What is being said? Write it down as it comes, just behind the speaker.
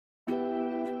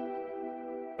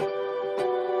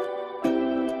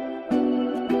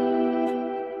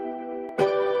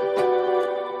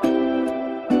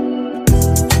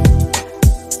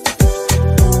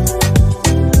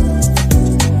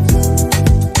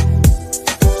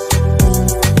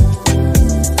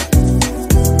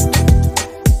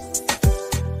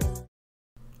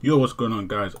Yo, what's going on,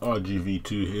 guys?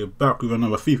 RGV2 here, back with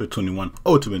another FIFA 21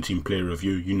 Ultimate Team player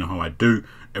review. You know how I do.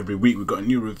 Every week we got a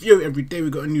new review. Every day we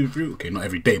got a new review. Okay, not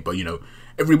every day, but you know,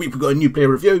 every week we got a new player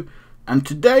review. And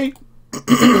today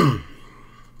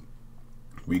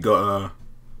we got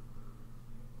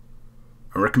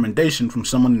a recommendation from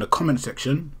someone in the comment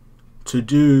section to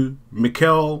do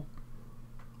Mikel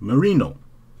Merino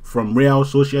from Real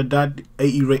Sociedad,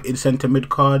 80 rated centre mid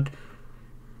card.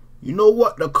 You know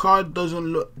what, the card doesn't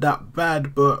look that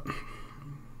bad, but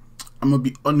I'm gonna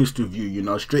be honest with you, you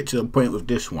know, straight to the point with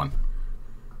this one.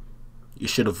 You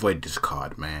should avoid this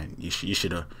card, man. You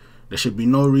should have. There should be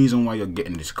no reason why you're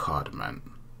getting this card, man.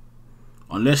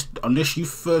 Unless you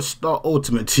first start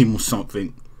Ultimate Team or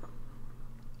something,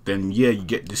 then yeah, you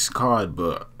get this card.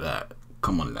 But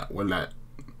come on, we're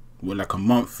like a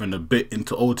month and a bit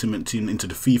into Ultimate Team, into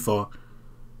the FIFA.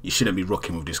 You shouldn't be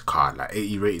rocking with this card. Like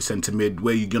 80 rated centre mid,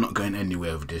 where you're not going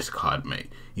anywhere with this card,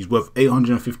 mate. He's worth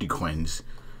 850 coins.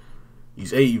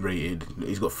 He's 80 rated.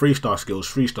 He's got 3-star skills,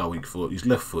 3-star weak foot. He's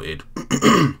left footed.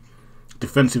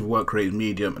 Defensive work rate is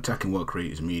medium. Attacking work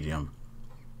rate is medium.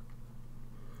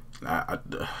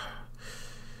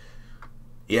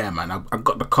 Yeah, man. I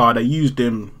got the card. I used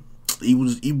him. He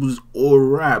was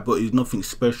alright, but he's nothing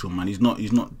special, man. He's not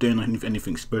doing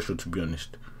anything special, to be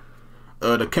honest.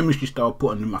 The chemistry style I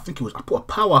put on him, I think I put a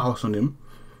powerhouse on him.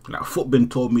 Like Footbin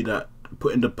told me that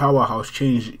putting the powerhouse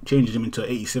changes him into an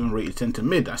 87 rated centre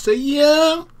mid. I said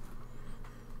yeah,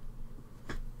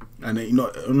 and you know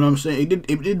what I'm saying.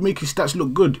 It did make his stats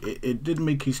look good. It did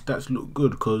make his stats look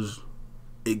good because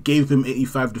it gave him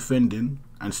 85 defending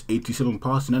and 87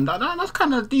 passing, and that's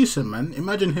kind of decent, man.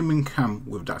 Imagine him in Cam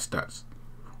with that stats,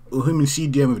 or him in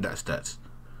CDM with that stats.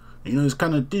 You know, it's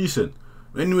kind of decent.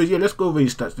 Anyways, yeah, let's go over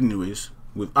his stats anyways,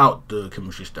 without the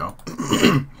chemistry style.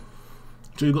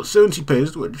 So you got 70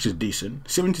 pace, which is decent,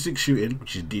 76 shooting,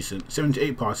 which is decent,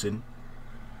 78 passing,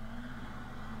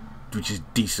 which is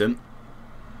decent.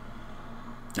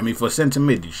 I mean, for centre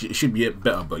mid, it should be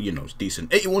better, but you know, it's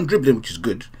decent. 81 dribbling, which is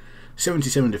good,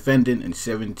 77 defending, and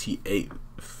 78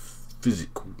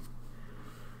 physical.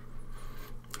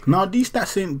 Now, these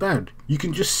stats ain't bad. You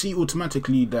can just see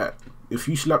automatically that if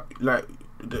you slap, like,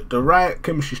 the right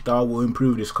chemistry style will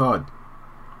improve this card.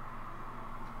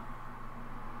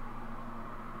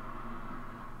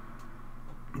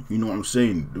 You know what I'm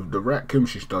saying? The right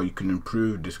chemistry style, you can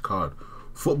improve this card.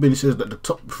 Footbin says that the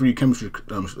top 3 chemistry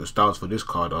styles for this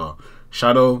card are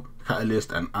Shadow,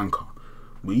 Catalyst, and Anchor.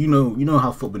 But you know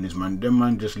how Footbin is, man. Them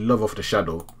man just love off the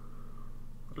Shadow.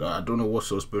 Like, I don't know what's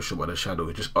so special about the Shadow.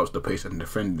 It just ups the pace and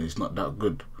defending. It's not that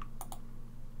good.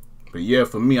 But yeah,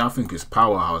 for me, I think it's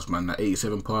powerhouse, man. That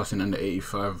 87 passing and the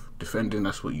 85 defending,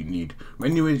 that's what you need.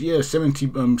 But anyways, yeah, 70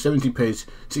 pace,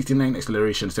 69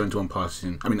 acceleration, 71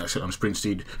 passing. I mean, that's sprint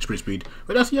speed.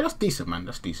 But that's decent, man.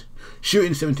 That's decent.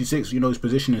 Shooting 76, you know, his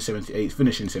position is 78,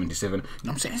 finishing 77. You know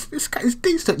what I'm saying? This guy is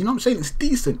decent. You know what I'm saying? It's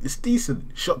decent. It's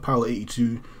decent. Shot power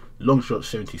 82, long shot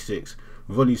 76,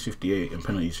 volleys 58, and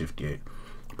penalties 58.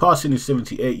 Passing is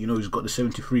 78. You know, he's got the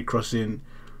 73 crossing.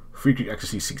 Free kick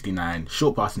accuracy 69,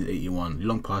 short passing is 81,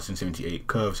 long passing 78,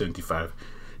 curve 75.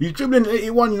 He's dribbling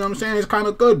 81, you know what I'm saying? It's kind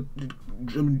of good.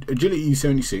 Agility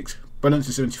 76, balance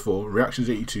is 74, reactions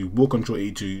 82, ball control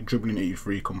 82, dribbling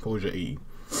 83, composure 80.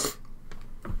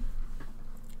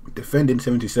 Defending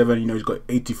 77, you know, he's got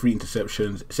 83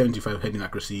 interceptions, 75 heading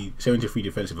accuracy, 73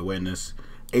 defensive awareness,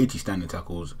 80 standing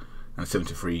tackles, and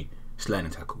 73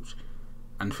 sliding tackles.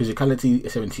 And physicality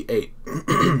is 78.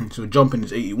 So jumping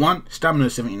is 81, stamina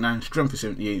is 79, strength is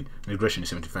 78, and aggression is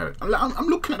 75. I'm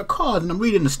looking at the card and I'm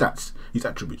reading the stats, his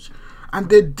attributes, and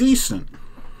they're decent.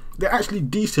 They're actually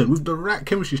decent. With the right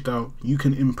chemistry style, you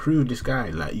can improve this guy.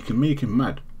 Like, you can make him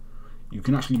mad. You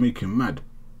can actually make him mad.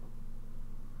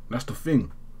 That's the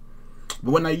thing.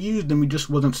 But when I used him, it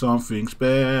just wasn't something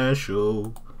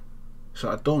special. So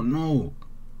I don't know.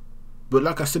 But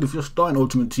like I said, if you're starting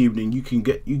Ultimate Team, then you can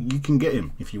get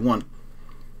him if you want.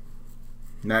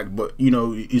 Like, but you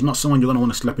know, he's not someone you're gonna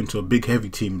want to slap into a big heavy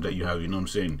team that you have. You know what I'm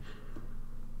saying?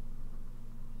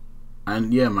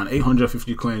 And yeah, man,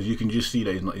 850 coins. You can just see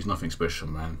that he's nothing special,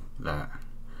 man. Like,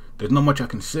 there's not much I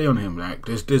can say on him. Like,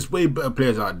 there's way better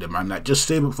players out there, man. Like, just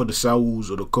save it for the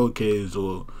Sauls or the Kokes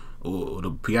or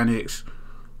the Pjanics.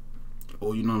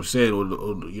 Or you know what I'm saying, or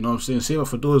you know what I'm saying, save up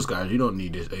for those guys. You don't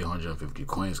need this 850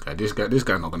 coins, guy. This guy's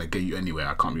not gonna get you anywhere.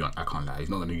 I can't lie. He's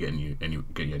not gonna get you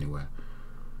anywhere.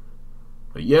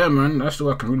 But yeah, man, that's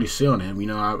all I can really say on him. You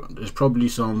know, there's probably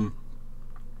some.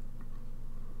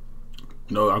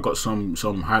 You know, I got some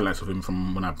highlights of him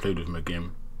from when I played with him a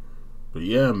game. But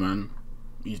yeah, man,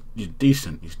 he's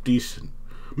decent. He's decent.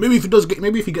 Maybe if he does get,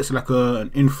 maybe if he gets like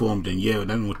an informed, then yeah,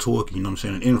 then we're talking. You know what I'm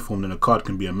saying? An informed, then a card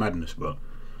can be a madness, but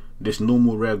this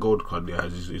normal rare gold card there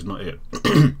is not it.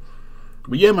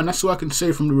 But yeah, man, that's all I can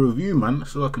say from the review, man.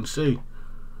 That's all I can say.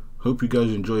 Hope you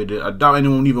guys enjoyed it. I doubt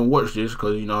anyone even watched this,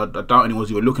 because you know, I doubt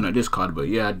anyone's even looking at this card. But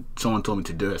yeah, someone told me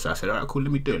to do it, so I said, alright, cool,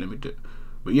 let me do it.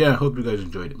 But yeah, I hope you guys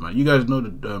enjoyed it, man. You guys know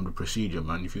the procedure,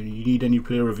 man. If you need any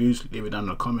player reviews, leave it down in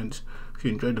the comments. If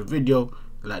you enjoyed the video,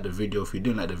 like the video. If you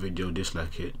didn't like the video,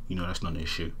 dislike it. You know, that's not an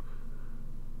issue.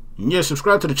 And yeah,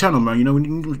 subscribe to the channel, man. You know,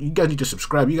 you guys need to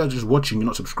subscribe. You guys are just watching, you're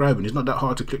not subscribing. It's not that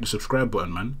hard to click the subscribe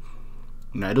button, man.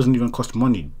 Nah, it doesn't even cost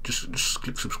money. Just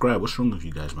click subscribe. What's wrong with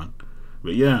you guys, man?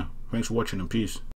 But yeah, thanks for watching and peace.